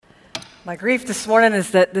My grief this morning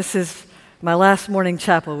is that this is my last morning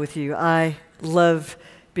chapel with you. I love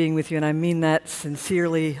being with you, and I mean that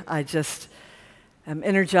sincerely. I just am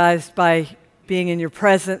energized by being in your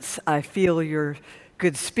presence. I feel your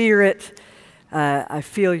good spirit. I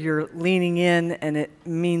feel you're leaning in, and it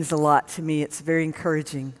means a lot to me. It's very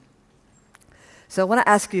encouraging. So I want to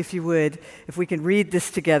ask you, if you would, if we can read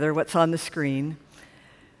this together, what's on the screen.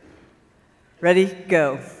 Ready?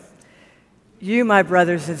 Go. You, my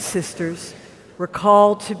brothers and sisters, were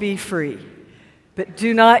called to be free, but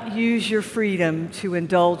do not use your freedom to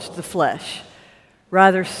indulge the flesh.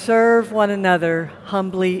 Rather, serve one another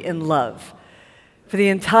humbly in love. For the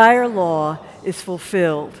entire law is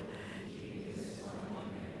fulfilled.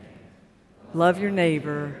 Love your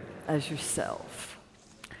neighbor as yourself.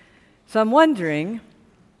 So I'm wondering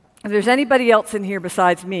if there's anybody else in here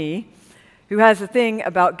besides me who has a thing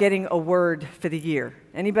about getting a word for the year.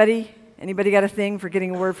 Anybody? Anybody got a thing for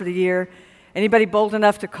getting a word for the year? Anybody bold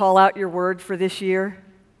enough to call out your word for this year?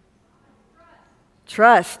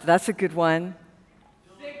 Trust. That's a good one.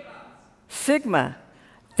 Sigma.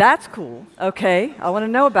 That's cool. Okay. I want to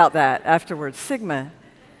know about that afterwards. Sigma.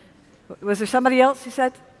 Was there somebody else who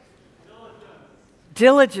said?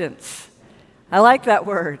 Diligence. I like that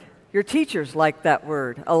word. Your teachers like that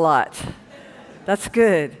word a lot. That's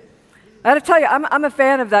good. I got to tell you, I'm a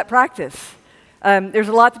fan of that practice. There's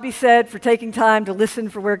a lot to be said for taking time to listen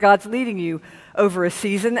for where God's leading you over a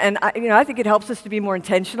season, and I think it helps us to be more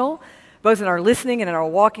intentional, both in our listening and in our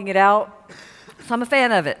walking it out. So I'm a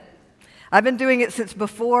fan of it. I've been doing it since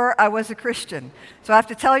before I was a Christian. So I have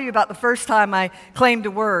to tell you about the first time I claimed a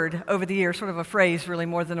word over the year, sort of a phrase really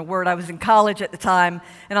more than a word. I was in college at the time,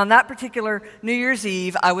 and on that particular New Year's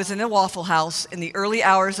Eve, I was in a Waffle House in the early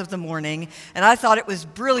hours of the morning, and I thought it was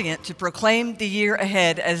brilliant to proclaim the year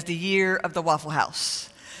ahead as the year of the Waffle House.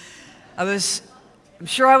 I'm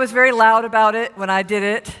sure I was very loud about it when I did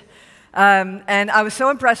it, and I was so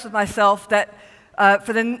impressed with myself that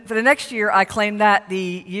for the next year, I claimed that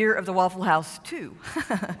the year of the Waffle House, too.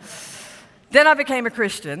 Then I became a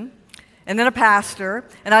Christian, and then a pastor,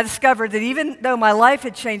 and I discovered that even though my life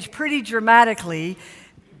had changed pretty dramatically,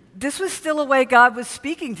 this was still a way God was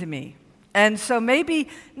speaking to me. And so maybe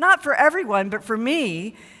not for everyone, but for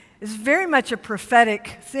me, it's very much a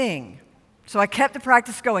prophetic thing. So I kept the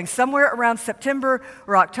practice going. Somewhere around September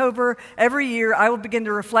or October, every year, I will begin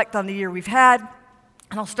to reflect on the year we've had,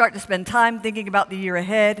 and I'll start to spend time thinking about the year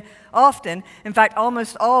ahead. Often, in fact,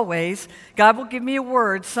 almost always, God will give me a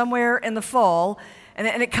word somewhere in the fall,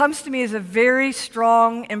 and it comes to me as a very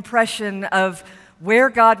strong impression of where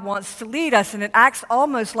God wants to lead us, and it acts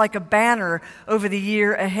almost like a banner over the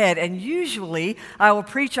year ahead. And usually, I will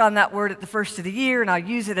preach on that word at the first of the year, and I'll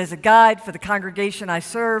use it as a guide for the congregation I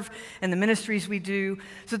serve and the ministries we do.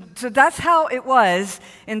 So that's how it was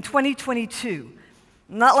in 2022.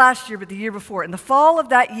 Not last year, but the year before. In the fall of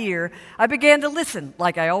that year, I began to listen,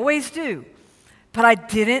 like I always do. But I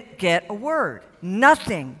didn't get a word.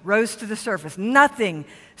 Nothing rose to the surface. Nothing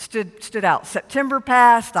stood out. September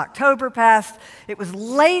passed, October passed. It was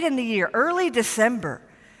late in the year, early December,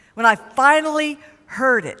 when I finally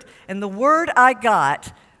heard it. And the word I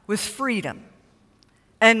got was freedom.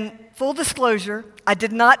 And full disclosure, I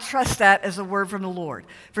did not trust that as a word from the Lord.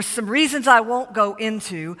 For some reasons I won't go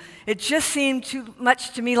into, it just seemed too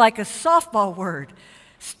much to me like a softball word.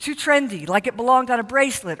 It's too trendy, like it belonged on a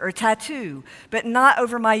bracelet or a tattoo, but not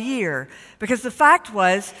over my year. Because the fact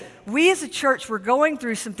was, we as a church were going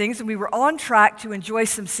through some things, and we were on track to enjoy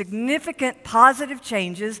some significant positive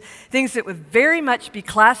changes, things that would very much be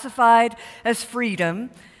classified as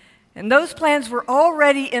freedom. And those plans were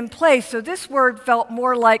already in place, so this word felt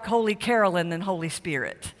more like Holy Carolyn than Holy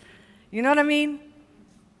Spirit. You know what I mean?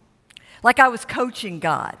 Like I was coaching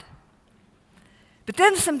God. But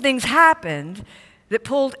then some things happened that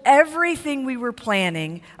pulled everything we were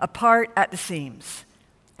planning apart at the seams.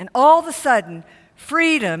 And all of a sudden,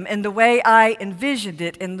 freedom in the way I envisioned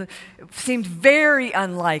it seemed very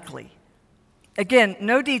unlikely. Again,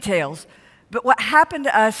 no details, but what happened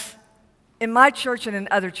to us in my church and in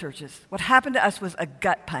other churches, what happened to us was a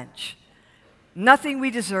gut punch. Nothing we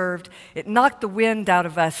deserved. It knocked the wind out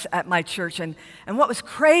of us at my church. And what was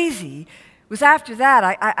crazy was after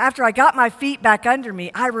that, after I got my feet back under me,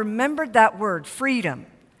 I remembered that word, freedom.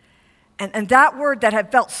 And that word that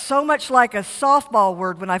had felt so much like a softball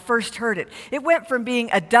word when I first heard it, it went from being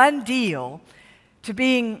a done deal to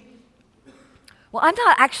being, well, I'm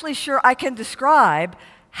not actually sure I can describe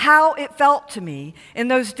how it felt to me in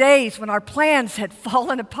those days when our plans had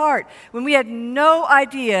fallen apart, when we had no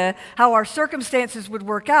idea how our circumstances would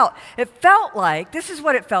work out. It felt like, this is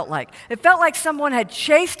what it felt like. It felt like someone had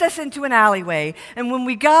chased us into an alleyway, and when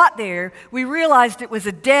we got there, we realized it was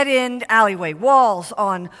a dead-end alleyway, walls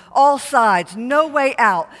on all sides, no way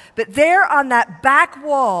out. But there on that back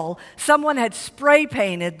wall, someone had spray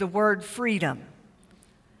painted the word freedom.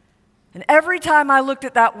 And every time I looked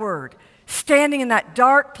at that word, standing in that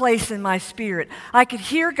dark place in my spirit, I could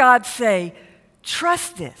hear God say,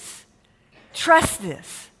 trust this, trust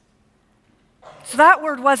this. So that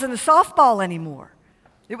word wasn't a softball anymore.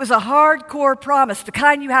 It was a hardcore promise, the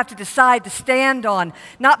kind you have to decide to stand on,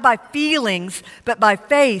 not by feelings, but by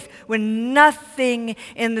faith, when nothing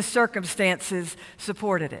in the circumstances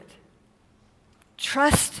supported it.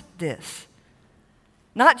 Trust this.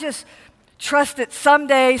 Not just trust that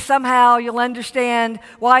someday, somehow, you'll understand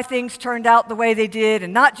why things turned out the way they did,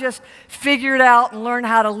 and not just figure it out and learn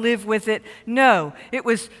how to live with it. No, it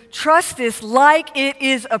was trust this like it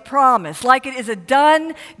is a promise, like it is a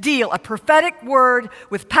done deal, a prophetic word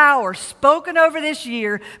with power spoken over this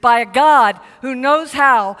year by a God who knows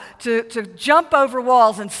how to jump over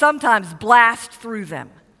walls and sometimes blast through them.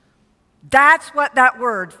 That's what that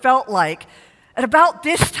word felt like at about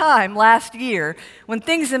this time last year, when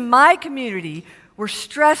things in my community were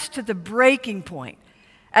stressed to the breaking point.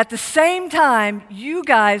 At the same time, you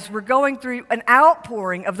guys were going through an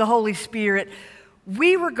outpouring of the Holy Spirit.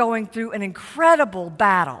 We were going through an incredible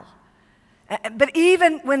battle. But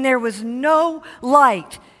even when there was no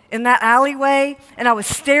light in that alleyway and I was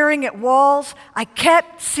staring at walls, I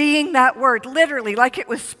kept seeing that word, literally, like it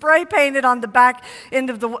was spray painted on the back end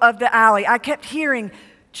of the alley. I kept hearing,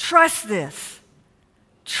 trust this.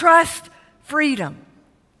 Trust freedom.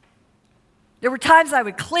 There were times I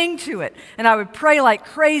would cling to it and I would pray like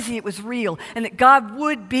crazy it was real and that God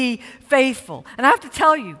would be faithful. And I have to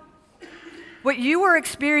tell you, what you were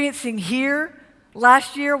experiencing here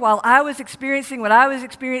last year while I was experiencing what I was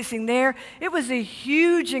experiencing there, it was a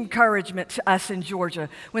huge encouragement to us in Georgia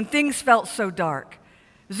when things felt so dark.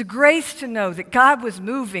 It was a grace to know that God was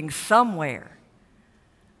moving somewhere.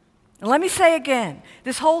 And let me say again,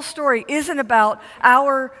 this whole story isn't about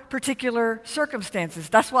our particular circumstances.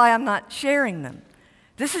 That's why I'm not sharing them.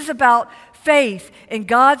 This is about faith in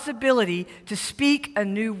God's ability to speak a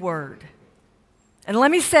new word. And let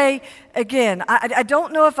me say again, I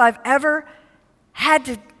don't know if I've ever had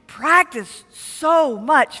to practice so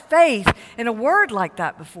much faith in a word like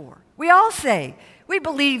that before. We all say, we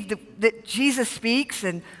believe that Jesus speaks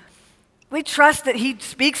and we trust that he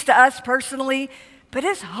speaks to us personally. But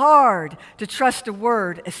it's hard to trust a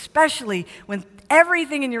word, especially when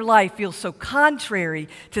everything in your life feels so contrary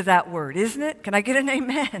to that word, isn't it? Can I get an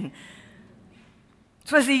amen?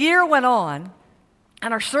 So as the year went on,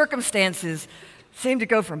 and our circumstances seemed to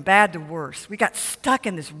go from bad to worse, we got stuck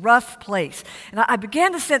in this rough place. And I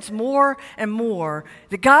began to sense more and more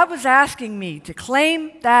that God was asking me to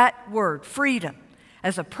claim that word, freedom,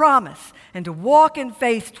 as a promise and to walk in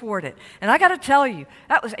faith toward it. And I got to tell you,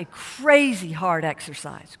 that was a crazy hard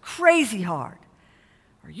exercise, crazy hard.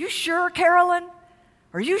 Are you sure, Carolyn?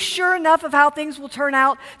 Are you sure enough of how things will turn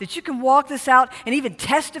out that you can walk this out and even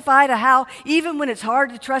testify to how, even when it's hard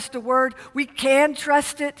to trust a word, we can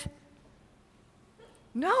trust it?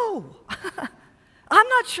 No, I'm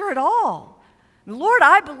not sure at all. Lord,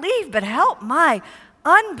 I believe, but help my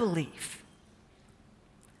unbelief.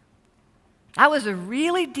 That was a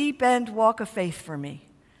really deep-end walk of faith for me.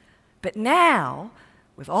 But now,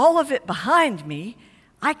 with all of it behind me,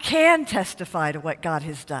 I can testify to what God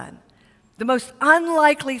has done. The most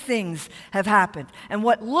unlikely things have happened, and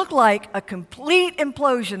what looked like a complete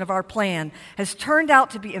implosion of our plan has turned out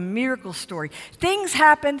to be a miracle story. Things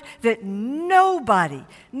happened that nobody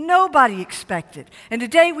expected. And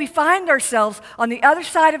today we find ourselves on the other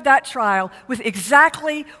side of that trial with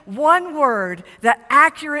exactly one word that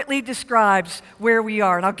accurately describes where we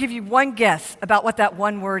are. And I'll give you one guess about what that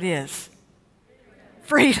one word is.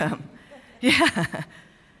 Freedom. Yeah.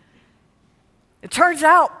 It turns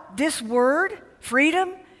out this word, freedom,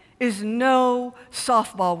 is no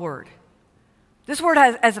softball word. This word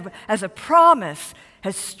as a promise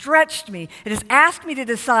has stretched me. It has asked me to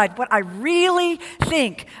decide what I really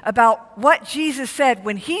think about what Jesus said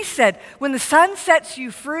when he said, when the Son sets you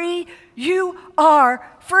free, you are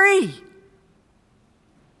free.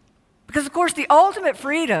 Because, of course, the ultimate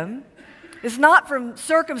freedom is not from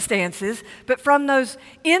circumstances, but from those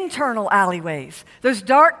internal alleyways, those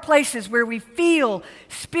dark places where we feel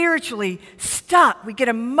spiritually stuck. We get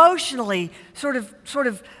emotionally sort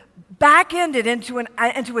of back-ended into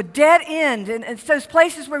a dead end, and it's those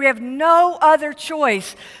places where we have no other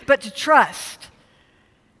choice but to trust.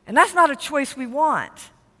 And that's not a choice we want.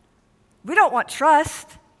 We don't want trust.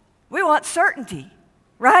 We want certainty,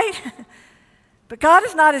 right? But God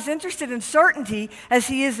is not as interested in certainty as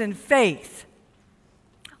he is in faith.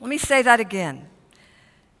 Let me say that again,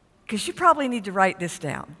 because you probably need to write this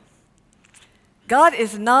down. God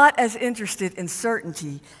is not as interested in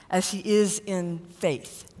certainty as he is in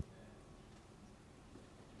faith.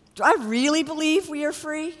 Do I really believe we are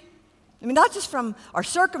free? I mean, not just from our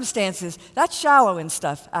circumstances, that's shallow and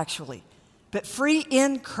stuff, actually, but free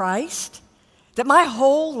in Christ? That my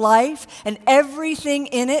whole life and everything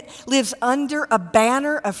in it lives under a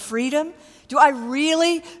banner of freedom? Do I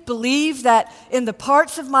really believe that in the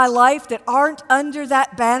parts of my life that aren't under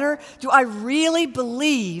that banner, do I really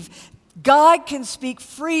believe God can speak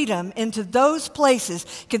freedom into those places,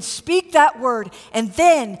 can speak that word, and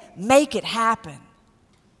then make it happen?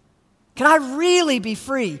 Can I really be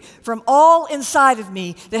free from all inside of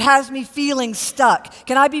me that has me feeling stuck?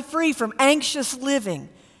 Can I be free from anxious living?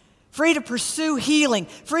 Free to pursue healing,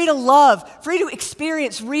 free to love, free to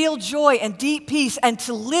experience real joy and deep peace, and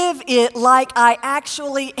to live it like I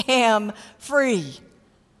actually am free.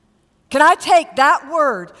 Can I take that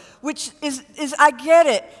word, which is I get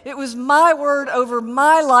it, it was my word over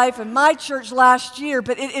my life and my church last year,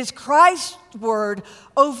 but it is Christ's word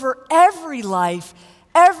over every life,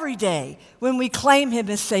 every day, when we claim him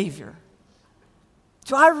as Savior?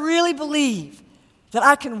 Do I really believe that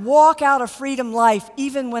I can walk out a freedom life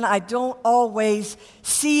even when I don't always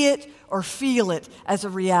see it or feel it as a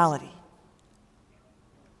reality?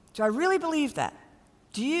 Do I really believe that?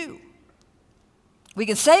 Do you? We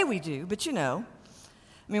can say we do, but I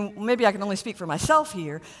mean, maybe I can only speak for myself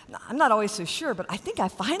here. I'm not always so sure, but I think I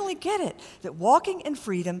finally get it, that walking in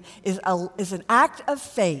freedom is an act of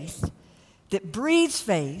faith that breeds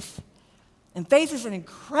faith, and faith is an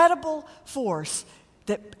incredible force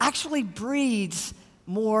that actually breeds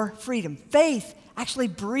more freedom. Faith actually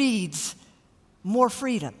breeds more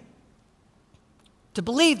freedom. To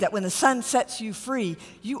believe that when the Son sets you free,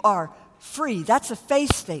 you are free. That's a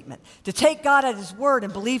faith statement. To take God at his word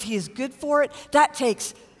and believe he is good for it, that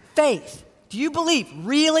takes faith. Do you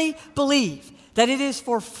really believe that it is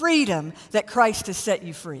for freedom that Christ has set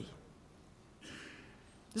you free?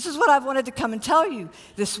 This is what I've wanted to come and tell you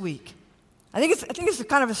this week. I think it's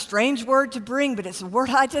kind of a strange word to bring, but it's a word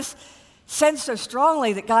I just sense so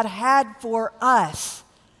strongly that God had for us.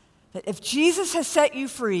 That if Jesus has set you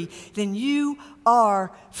free, then you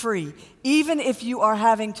are free, even if you are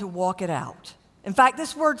having to walk it out. In fact,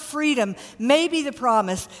 this word freedom may be the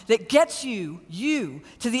promise that gets you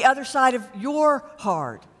to the other side of your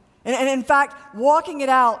heart. And in fact, walking it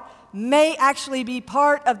out may actually be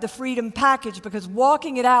part of the freedom package, because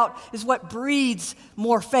walking it out is what breeds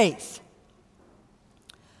more faith.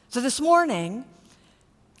 So this morning,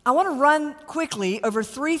 I want to run quickly over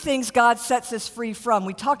 3 things God sets us free from.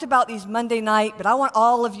 We talked about these Monday night, but I want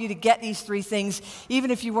all of you to get these 3 things, even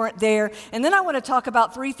if you weren't there. And then I want to talk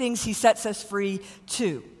about 3 things he sets us free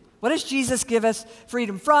to. What does Jesus give us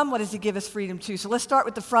freedom from? What does he give us freedom to? So let's start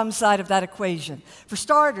with the from side of that equation. For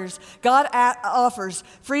starters, God offers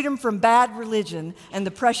freedom from bad religion and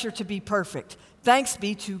the pressure to be perfect. Thanks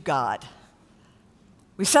be to God.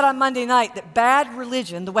 We said on Monday night that bad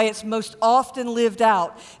religion, the way it's most often lived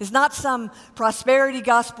out, is not some prosperity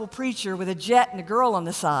gospel preacher with a jet and a girl on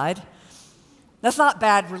the side. That's not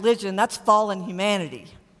bad religion, that's fallen humanity.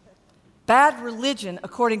 Bad religion,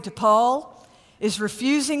 according to Paul, is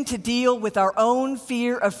refusing to deal with our own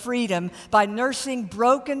fear of freedom by nursing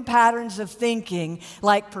broken patterns of thinking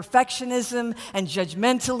like perfectionism and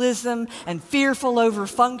judgmentalism and fearful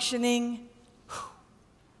overfunctioning.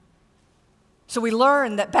 So we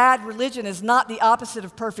learn that bad religion is not the opposite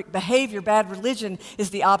of perfect behavior. Bad religion is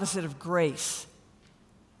the opposite of grace.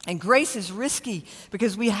 And grace is risky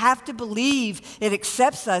because we have to believe it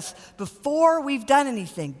accepts us before we've done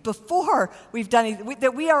anything,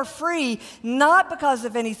 that we are free, not because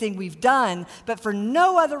of anything we've done, but for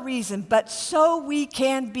no other reason, but so we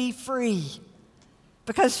can be free.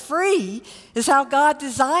 Because free is how God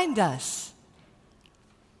designed us.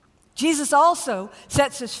 Jesus also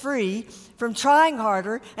sets us free from trying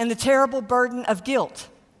harder and the terrible burden of guilt.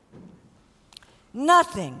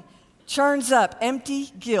 Nothing churns up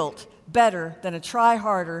empty guilt better than a try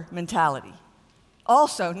harder mentality.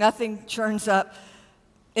 Also, nothing churns up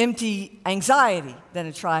empty anxiety than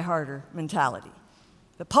a try harder mentality.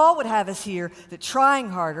 But Paul would have us hear that trying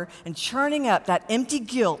harder and churning up that empty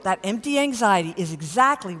guilt, that empty anxiety, is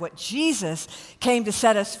exactly what Jesus came to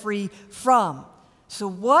set us free from. So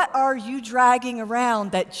what are you dragging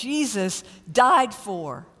around that Jesus died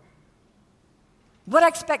for? What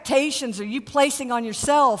expectations are you placing on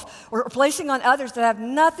yourself or placing on others that have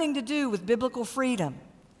nothing to do with biblical freedom?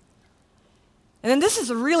 And then this is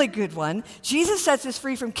a really good one. Jesus sets us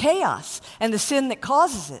free from chaos and the sin that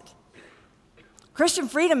causes it. Christian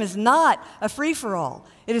freedom is not a free-for-all.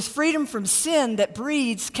 It is freedom from sin that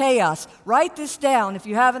breeds chaos. Write this down if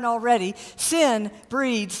you haven't already. Sin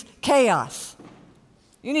breeds chaos.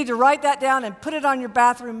 You need to write that down and put it on your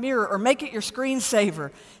bathroom mirror or make it your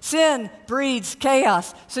screensaver. Sin breeds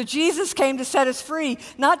chaos. So Jesus came to set us free,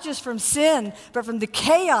 not just from sin, but from the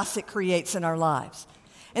chaos it creates in our lives.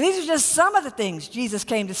 And these are just some of the things Jesus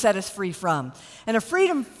came to set us free from. And a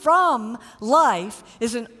freedom from life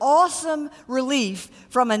is an awesome relief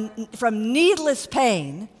from needless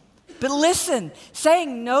pain. But listen,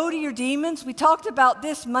 saying no to your demons, we talked about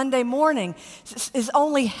this Monday morning, is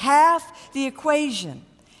only half the equation.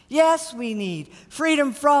 Yes, we need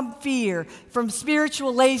freedom from fear, from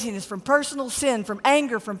spiritual laziness, from personal sin, from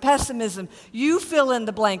anger, from pessimism. You fill in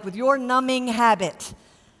the blank with your numbing habit.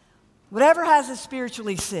 Whatever has us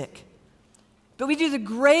spiritually sick. But we do the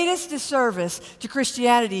greatest disservice to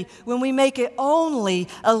Christianity when we make it only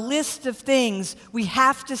a list of things we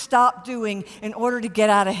have to stop doing in order to get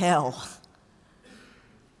out of hell.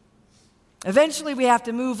 Eventually, we have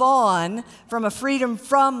to move on from a freedom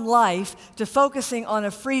from life to focusing on a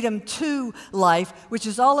freedom to life, which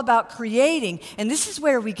is all about creating. And this is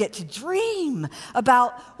where we get to dream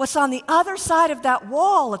about what's on the other side of that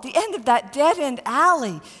wall, at the end of that dead-end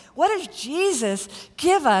alley. What does Jesus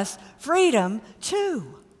give us freedom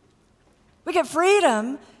to? We get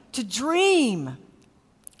freedom to dream.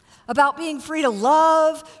 About being free to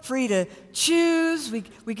love, free to choose.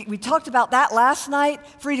 We talked about that last night.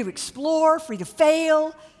 Free to explore, free to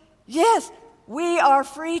fail. Yes, we are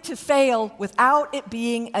free to fail without it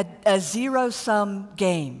being a zero-sum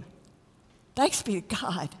game. Thanks be to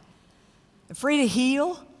God. Free to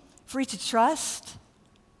heal, free to trust.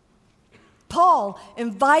 Paul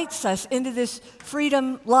invites us into this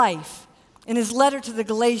freedom life in his letter to the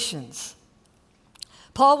Galatians.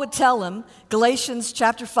 Paul would tell him, Galatians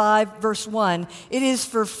chapter 5, verse 1, it is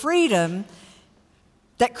for freedom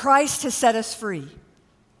that Christ has set us free.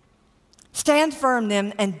 Stand firm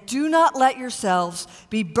then, and do not let yourselves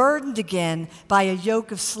be burdened again by a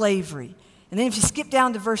yoke of slavery. And then if you skip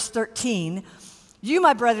down to verse 13, you,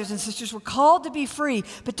 my brothers and sisters, were called to be free,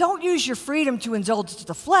 but don't use your freedom to indulge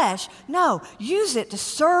the flesh. No, use it to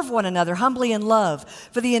serve one another humbly in love.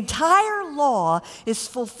 For the entire law is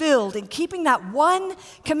fulfilled in keeping that one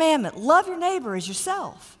commandment. Love your neighbor as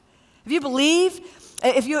yourself. If you believe,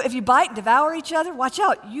 if you bite and devour each other, watch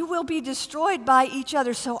out. You will be destroyed by each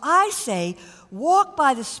other. So I say, walk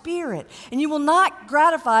by the Spirit, and you will not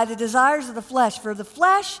gratify the desires of the flesh. For the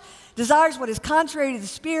flesh desires what is contrary to the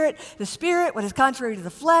Spirit what is contrary to the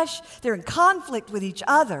flesh. They're in conflict with each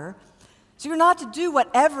other. So you're not to do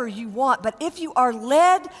whatever you want, but if you are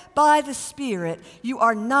led by the Spirit, you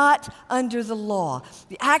are not under the law.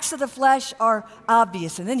 The acts of the flesh are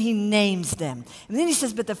obvious, and then he names them. And then he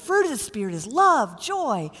says, but the fruit of the Spirit is love,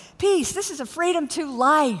 joy, peace. This is a freedom to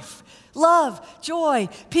life. Love, joy,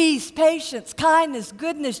 peace, patience, kindness,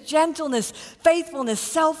 goodness, gentleness, faithfulness,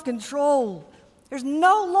 self-control. There's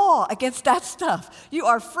no law against that stuff. You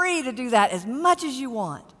are free to do that as much as you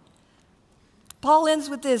want. Paul ends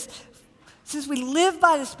with this. Since we live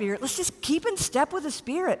by the Spirit, let's just keep in step with the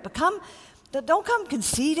Spirit. Don't come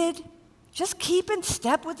conceited. Just keep in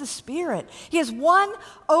step with the Spirit. He has one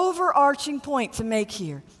overarching point to make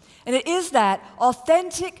here, and it is that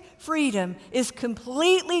authentic freedom is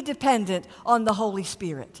completely dependent on the Holy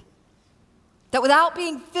Spirit. That without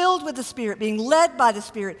being filled with the Spirit, being led by the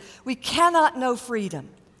Spirit, we cannot know freedom.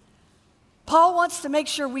 Paul wants to make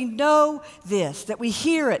sure we know this, that we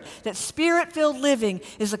hear it, that Spirit-filled living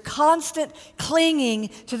is a constant clinging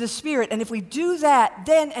to the Spirit. And if we do that,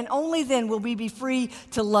 then and only then will we be free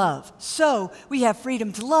to love. So we have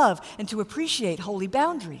freedom to love and to appreciate holy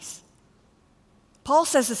boundaries. Paul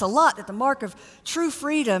says this a lot, that the mark of true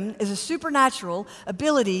freedom is a supernatural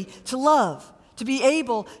ability to love. To be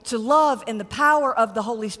able to love in the power of the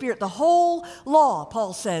Holy Spirit. The whole law,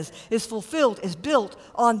 Paul says, is fulfilled, is built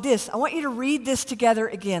on this. I want you to read this together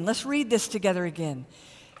again. Let's read this together again.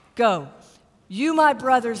 Go. You, my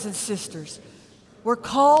brothers and sisters, were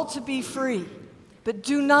called to be free, but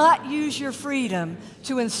do not use your freedom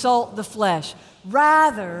to insult the flesh.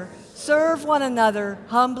 Rather, serve one another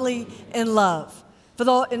humbly in love. For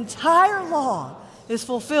the entire law is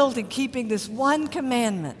fulfilled in keeping this one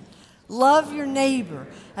commandment. Love your neighbor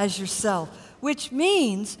as yourself. which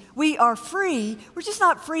means we are free. We're just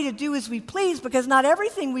not free to do as we please, because not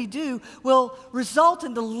everything we do will result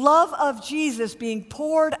in the love of Jesus being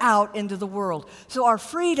poured out into the world. So our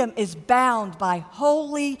freedom is bound by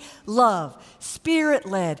holy love,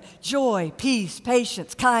 Spirit-led, joy, peace,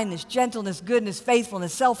 patience, kindness, gentleness, goodness,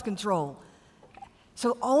 faithfulness, self-control.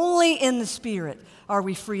 So only in the Spirit are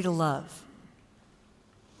we free to love.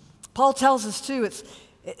 Paul tells us too, it's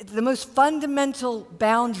the most fundamental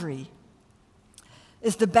boundary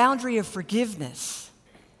is the boundary of forgiveness.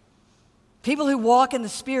 People who walk in the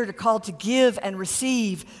Spirit are called to give and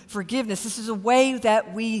receive forgiveness. This is a way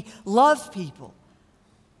that we love people.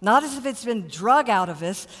 Not as if it's been drug out of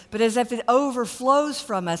us, but as if it overflows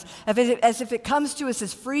from us, as if it comes to us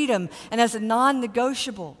as freedom and as a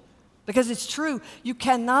non-negotiable. Because it's true, you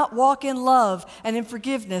cannot walk in love and in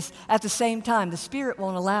forgiveness at the same time. The Spirit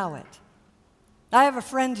won't allow it. I have a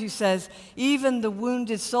friend who says even the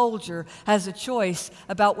wounded soldier has a choice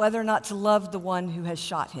about whether or not to love the one who has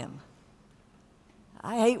shot him.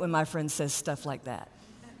 I hate when my friend says stuff like that.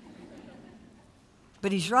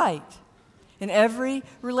 But he's right. In every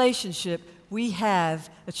relationship, we have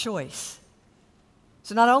a choice.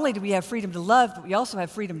 So not only do we have freedom to love, but we also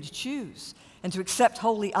have freedom to choose and to accept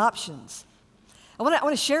holy options. I want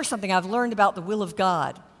to share something I've learned about the will of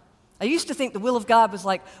God. I used to think the will of God was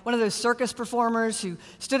like one of those circus performers who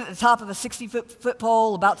stood at the top of a 60-foot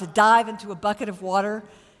pole about to dive into a bucket of water.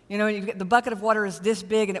 You know, the bucket of water is this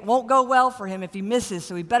big, and it won't go well for him if he misses,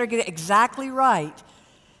 so he better get it exactly right.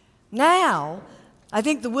 Now, I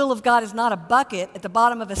think the will of God is not a bucket at the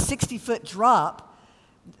bottom of a 60-foot drop.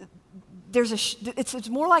 It's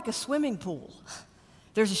more like a swimming pool.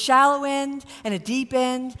 There's a shallow end and a deep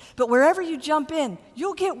end, but wherever you jump in,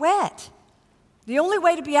 you'll get wet. The only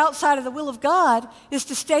way to be outside of the will of God is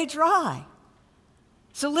to stay dry.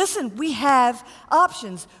 So listen, we have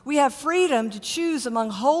options. We have freedom to choose among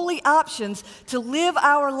holy options to live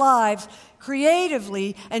our lives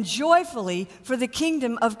creatively and joyfully for the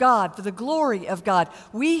kingdom of God, for the glory of God.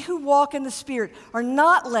 We who walk in the Spirit are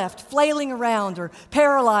not left flailing around or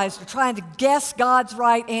paralyzed or trying to guess God's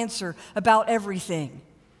right answer about everything.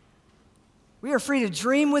 We are free to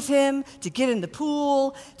dream with Him, to get in the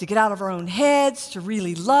pool, to get out of our own heads, to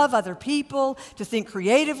really love other people, to think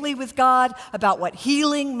creatively with God about what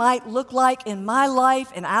healing might look like in my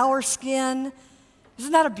life, in our skin.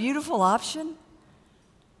 Isn't that a beautiful option?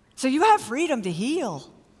 So you have freedom to heal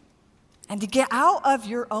and to get out of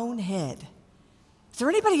your own head. Is there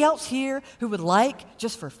anybody else here who would like,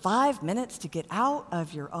 just for 5 minutes, to get out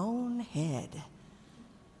of your own head?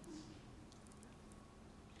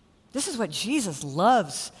 This is what Jesus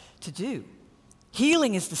loves to do.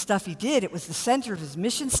 Healing is the stuff He did. It was the center of His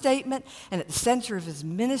mission statement and at the center of His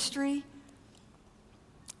ministry.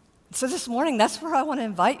 So this morning, that's where I want to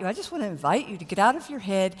invite you. I just want to invite you to get out of your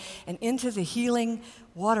head and into the healing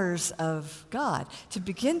waters of God, to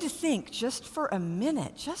begin to think just for a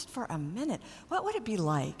minute, what would it be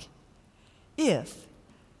like if,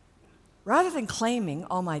 rather than claiming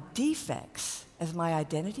all my defects as my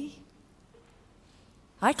identity,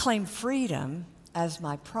 I claim freedom as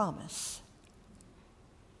my promise?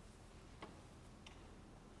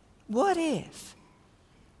 What if,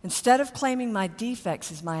 instead of claiming my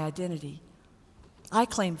defects as my identity, I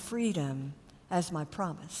claim freedom as my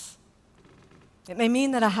promise? It may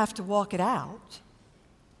mean that I have to walk it out.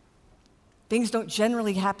 Things don't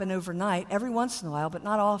generally happen overnight, every once in a while, but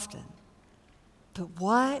not often. But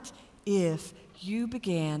what if you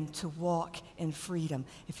began to walk in freedom?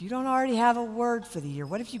 If you don't already have a word for the year,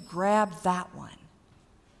 what if you grab that one?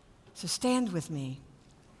 So stand with me.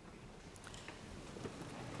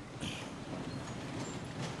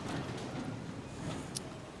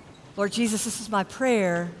 Lord Jesus, this is my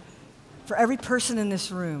prayer for every person in this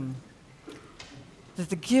room, that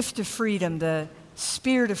the gift of freedom, the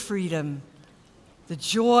spirit of freedom, the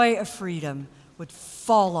joy of freedom would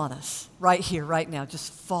fall on us right here, right now,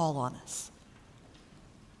 just fall on us.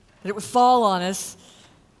 That it would fall on us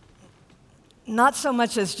not so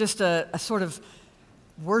much as just a sort of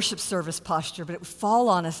worship service posture, but it would fall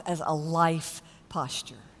on us as a life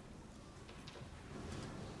posture.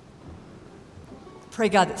 Pray,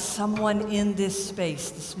 God, that someone in this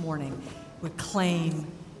space this morning would claim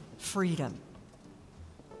freedom,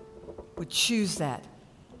 would choose that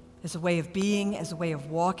as a way of being, as a way of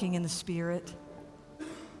walking in the Spirit.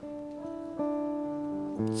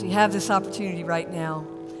 So you have this opportunity right now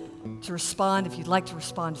to respond. If you'd like to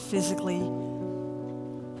respond physically,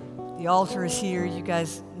 the altar is here. You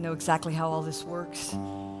guys know exactly how all this works.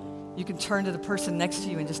 You can turn to the person next to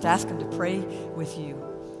you and just ask them to pray with you.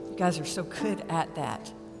 You guys are so good at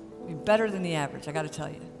that. I mean, better than the average, I got to tell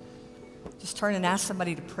you. Just turn and ask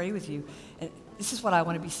somebody to pray with you. And this is what I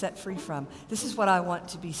want to be set free from. This is what I want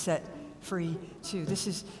to be set free to. This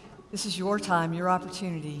is your time, your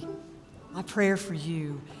opportunity. My prayer for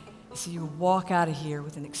you is that you walk out of here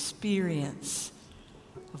with an experience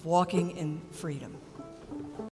of walking in freedom.